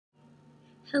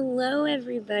Hello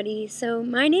everybody, so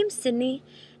my name's Sydney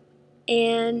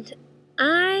and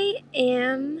I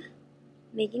am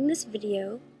making this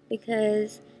video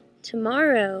because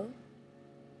tomorrow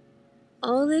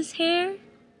all this hair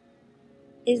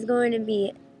is going to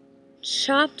be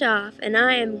chopped off and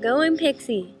I am going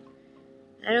pixie.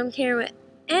 I don't care what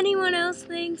anyone else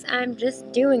thinks, I'm just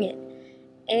doing it.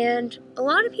 And a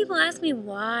lot of people ask me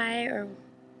why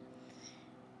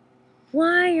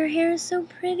your hair is so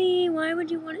pretty, why would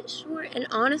you want it short? And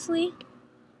honestly,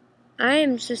 I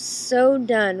am just so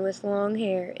done with long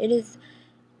hair. It is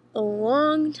a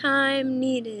long time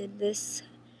needed, this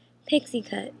pixie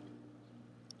cut.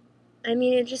 I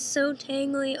mean, it's just so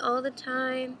tangly all the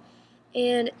time,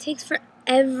 and it takes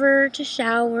forever to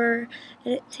shower,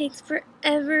 and it takes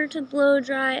forever to blow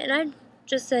dry, and I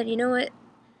just said, you know what,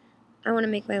 I want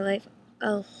to make my life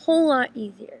a whole lot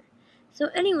easier. So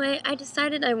anyway, I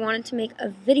decided I wanted to make a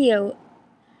video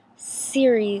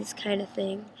series kind of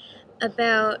thing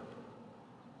about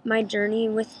my journey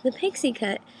with the pixie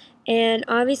cut. And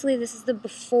obviously this is the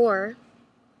before,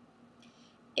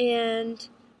 and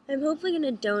I'm hopefully going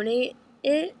to donate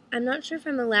it. I'm not sure if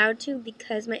I'm allowed to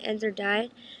because my ends are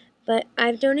dyed, but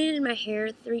I've donated my hair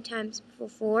 3 times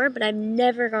before, but I've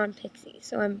never gone pixie,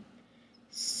 so I'm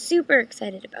super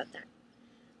excited about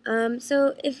that.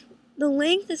 So if the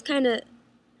length is kind of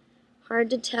hard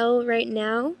to tell right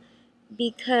now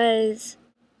because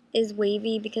is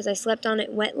wavy because I slept on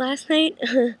it wet last night,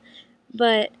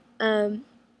 but I don't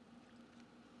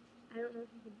know if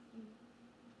you can see.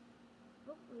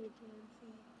 Hopefully you can see.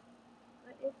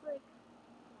 But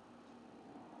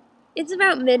it's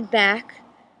about mid-back,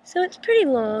 so it's pretty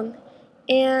long.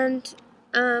 And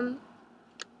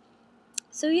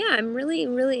so yeah, I'm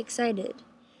really excited.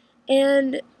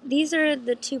 And these are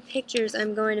the 2 pictures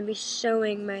I'm going to be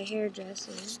showing my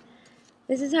hairdresser.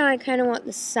 This is how I kind of want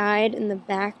the side and the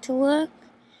back to look.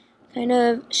 Kind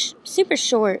of super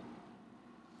short.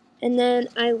 And then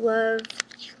I love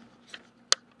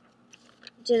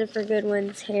Ginny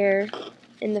Goodwin's hair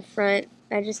in the front.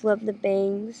 I just love the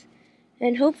bangs.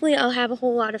 And hopefully I'll have a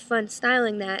whole lot of fun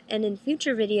styling that, and in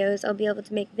future videos I'll be able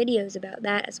to make videos about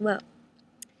that as well.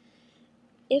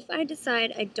 If I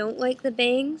decide I don't like the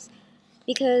bangs,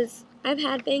 because I've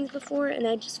had bangs before and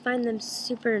I just find them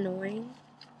super annoying.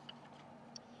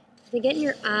 They get in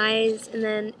your eyes and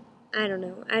then, I don't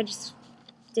know, I just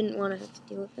didn't want to have to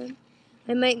deal with them.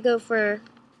 I might go for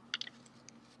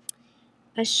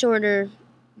a shorter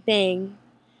bang,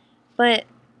 but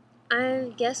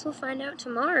I guess we'll find out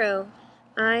tomorrow.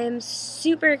 I am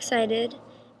super excited,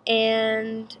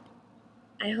 and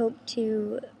I hope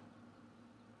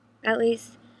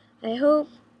I hope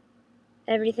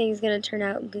everything's going to turn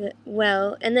out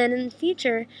well. And then in the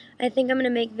future, I think I'm going to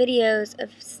make videos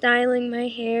of styling my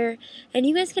hair, and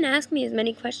you guys can ask me as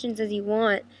many questions as you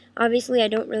want. Obviously, I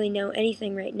don't really know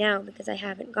anything right now because I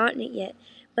haven't gotten it yet,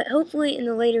 but hopefully in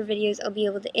the later videos I'll be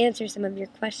able to answer some of your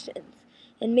questions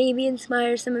and maybe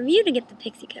inspire some of you to get the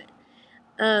pixie cut,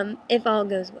 if all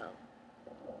goes well.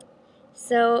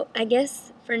 So I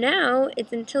guess for now,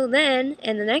 it's until then,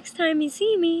 and the next time you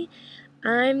see me,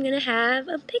 I'm going to have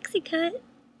a pixie cut.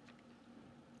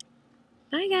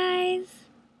 Bye, guys.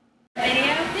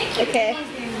 Okay.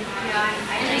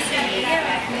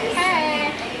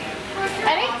 Hey.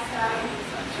 Ready?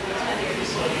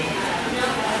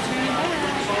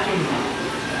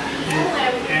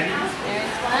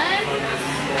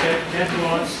 There's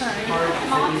one.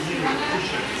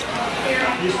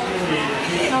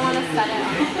 I want to set it.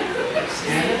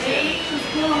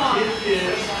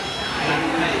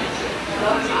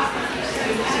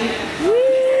 Woo!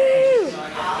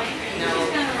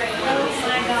 Oh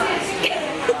my gosh.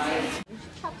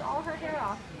 She chopped all her hair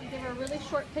off. Give her a really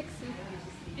short pixie.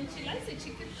 And she likes it.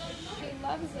 She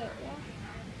loves it,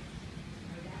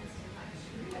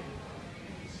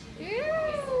 yeah. Ew.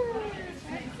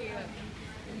 That's cute.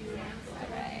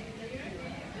 Alright.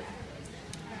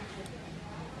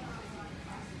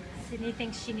 Sydney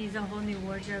thinks she needs a whole new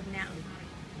wardrobe now.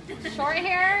 Short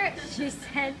hair?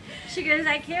 She goes,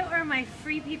 I can't wear my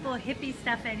free people hippie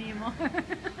stuff anymore.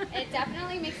 It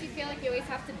definitely makes you feel like you always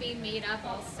have to be made up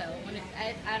also.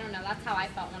 I don't know, that's how I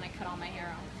felt when I cut all my hair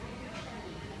off.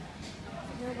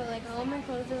 No, but like all my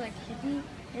clothes are like hippie.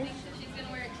 I think so. She's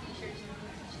gonna wear a t-shirt.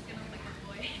 She's gonna look like a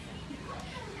boy.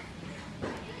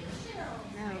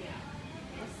 No.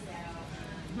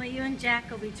 Well, you and Jack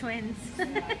will be twins.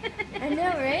 I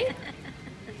know, right?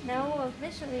 Now we'll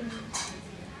officially.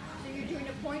 So you're doing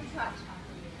a point cut.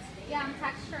 Yeah, I'm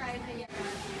texturizing it.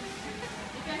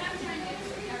 If I have time to,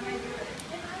 I might do it.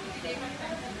 Today my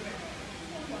friend.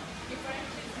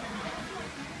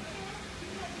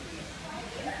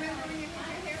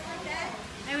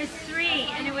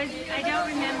 I don't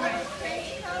remember it.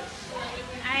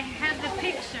 I have the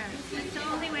picture. That's the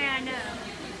only way I know.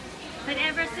 But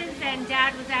ever since then,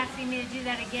 Dad was asking me to do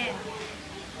that again.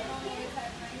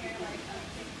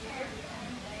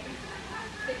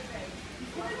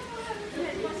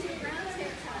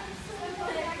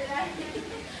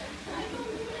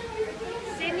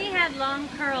 Sydney had long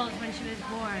curls when she was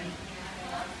born.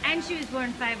 And she was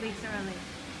born 5 weeks early.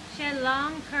 She had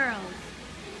long curls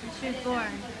when she was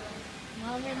born.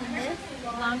 Longer than this?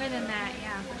 Longer than that,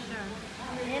 yeah, for sure.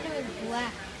 And it was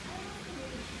black.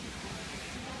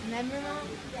 Remember, Mom?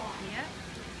 Yep.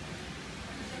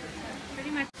 Pretty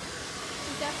much.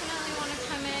 You definitely want to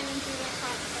come in and do the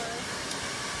cut first.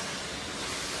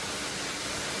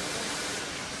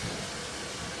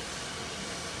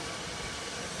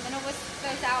 I'm going to whisk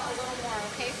those out a little more,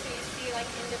 okay? So you see like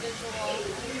individual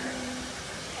layers.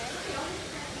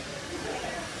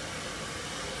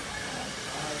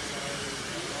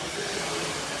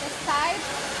 The sides,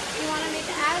 you want to make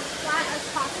it as flat as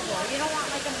possible. You don't want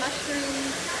like a mushroom,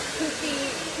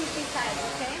 poofy side,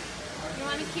 okay? You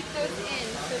want to keep those in,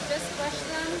 so just brush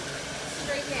them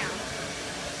straight down.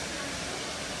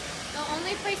 The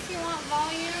only place you want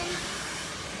volume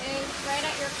is right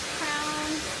at your crown.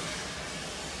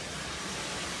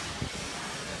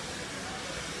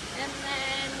 And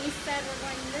then we said we're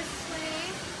going this way,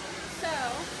 so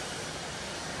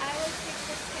I would take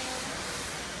this hand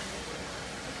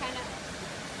and kind of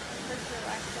push your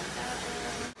wax like that.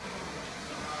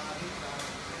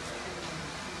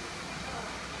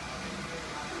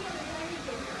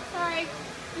 Sorry,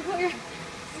 you put your...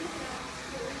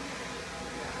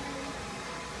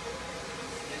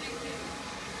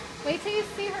 Wait till you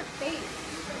see her face.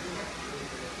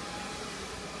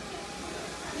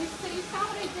 So you saw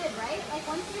what I did, right? Like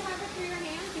once you have it through your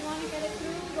hands, you want to get it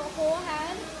through the whole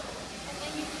head, and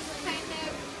then you just kind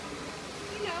of,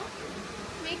 you know,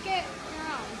 make it your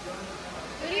own.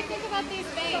 What do you think about these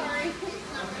bangs?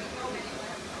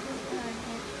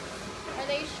 Are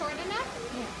they short enough?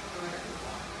 Yeah.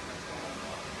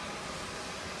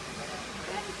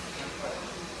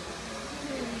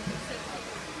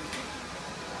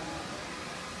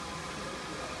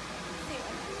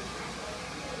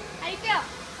 How do you feel?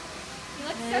 You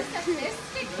look so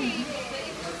sophisticated.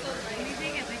 Let me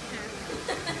take a picture.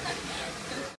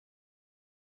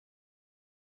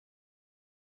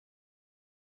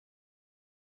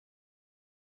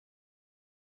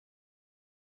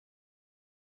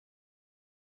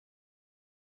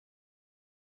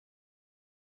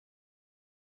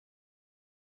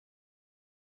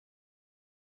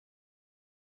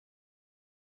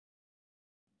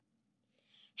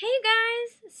 Hey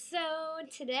guys! So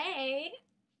today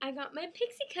I got my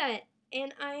pixie cut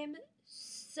and I am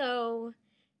so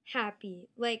happy.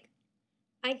 Like,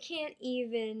 I can't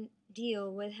even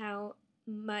deal with how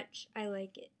much I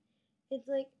like it. It's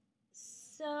like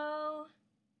so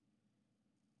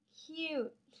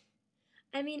cute.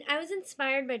 I mean, I was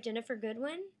inspired by Ginny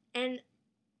Goodwin, and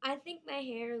I think my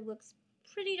hair looks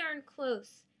pretty darn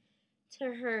close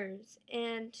to hers.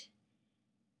 And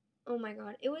oh my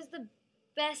god, it was the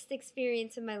best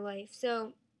experience of my life.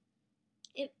 So,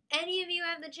 if any of you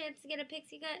have the chance to get a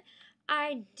pixie cut,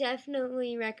 I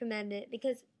definitely recommend it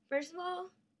because, first of all,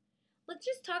 let's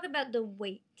just talk about the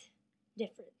weight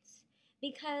difference.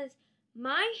 Because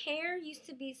my hair used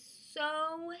to be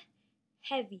so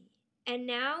heavy, and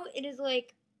now it is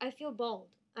like I feel bald.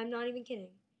 I'm not even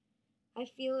kidding. I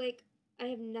feel like I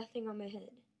have nothing on my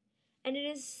head. And it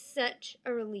is such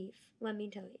a relief, let me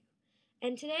tell you.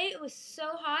 And today it was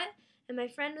so hot, and my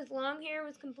friend with long hair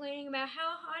was complaining about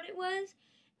how hot it was.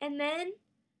 And then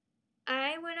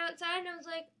I went outside and I was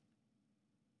like,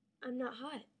 I'm not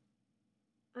hot.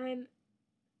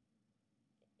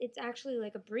 It's actually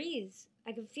like a breeze.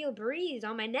 I could feel a breeze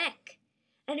on my neck.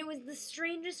 And it was the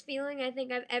strangest feeling I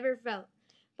think I've ever felt.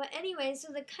 But anyway,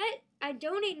 so the cut, I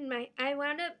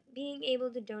wound up being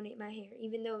able to donate my hair,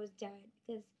 even though it was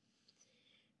dyed.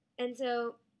 And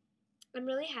so I'm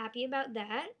really happy about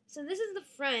that. So this is the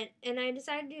front, and I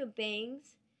decided to do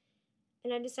bangs,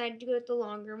 and I decided to go with the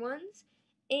longer ones,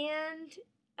 and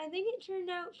I think it turned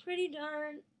out pretty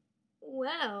darn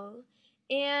well,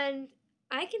 and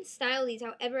I can style these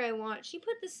however I want. She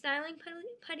put the styling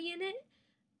putty in it.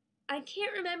 I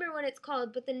can't remember what it's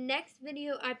called, but the next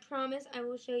video, I promise I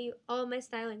will show you all my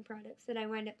styling products that I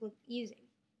wind up using.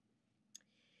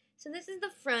 So this is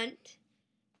the front,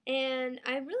 and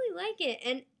I really like it,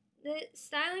 and the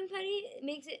styling putty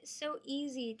makes it so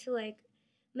easy to like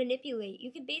manipulate.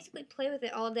 You can basically play with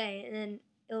it all day and then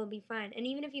it'll be fine. And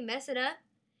even if you mess it up,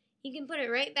 you can put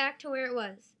it right back to where it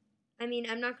was. I mean,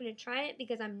 I'm not going to try it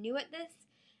because I'm new at this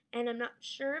and I'm not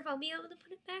sure if I'll be able to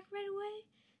put it back right away,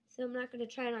 so I'm not going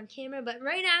to try it on camera, but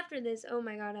right after this, oh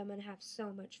my god, I'm going to have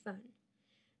so much fun.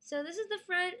 So this is the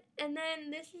front, and then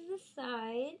this is the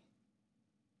side,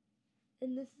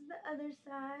 and this is the other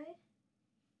side,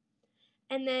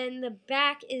 and then the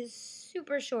back is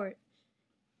super short.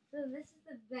 So this is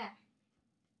the back,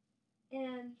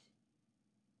 and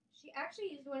she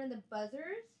actually used one of the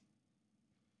buzzers.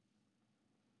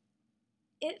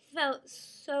 It felt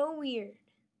so weird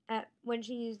when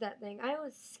she used that thing. I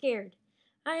was scared.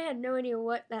 I had no idea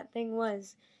what that thing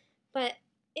was, but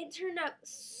it turned out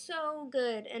so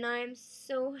good, and I'm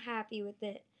so happy with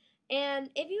it. And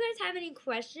if you guys have any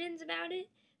questions about it,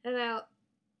 about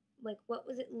like what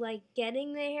was it like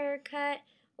getting the haircut,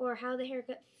 or how the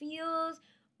haircut feels,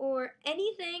 or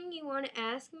anything you want to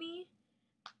ask me,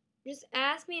 just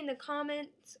ask me in the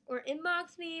comments or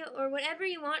inbox me or whatever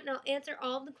you want, and I'll answer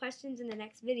all of the questions in the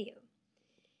next video.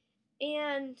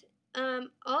 And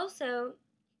also,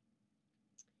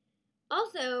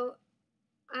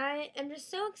 I am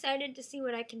just so excited to see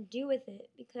what I can do with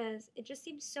it because it just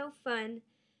seems so fun,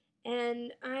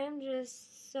 and I am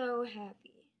just so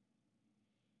happy.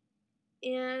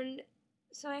 And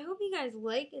so I hope you guys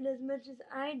like it as much as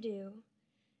I do,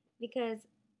 because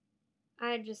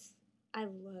I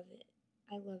love it.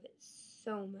 I love it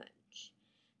so much.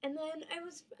 And then I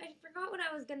forgot what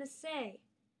I was gonna say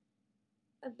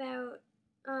about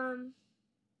there's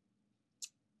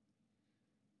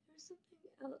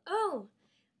something else. Oh,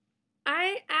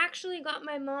 I actually got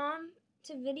my mom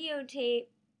to videotape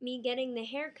me getting the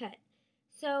haircut.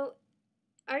 So,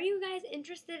 are you guys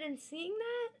interested in seeing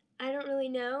that? I don't really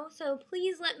know. So,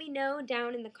 please let me know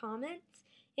down in the comments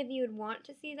if you would want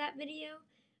to see that video.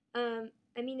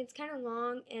 I mean, it's kind of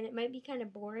long and it might be kind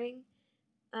of boring.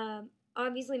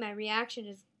 Obviously, my reaction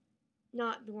is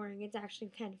not boring. It's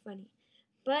actually kind of funny.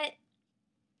 But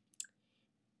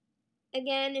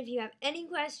again, if you have any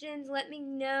questions, let me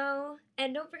know.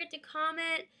 And don't forget to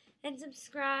comment and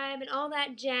subscribe and all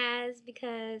that jazz,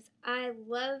 because I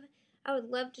would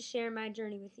love to share my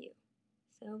journey with you.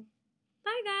 So,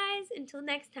 bye guys, until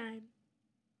next time.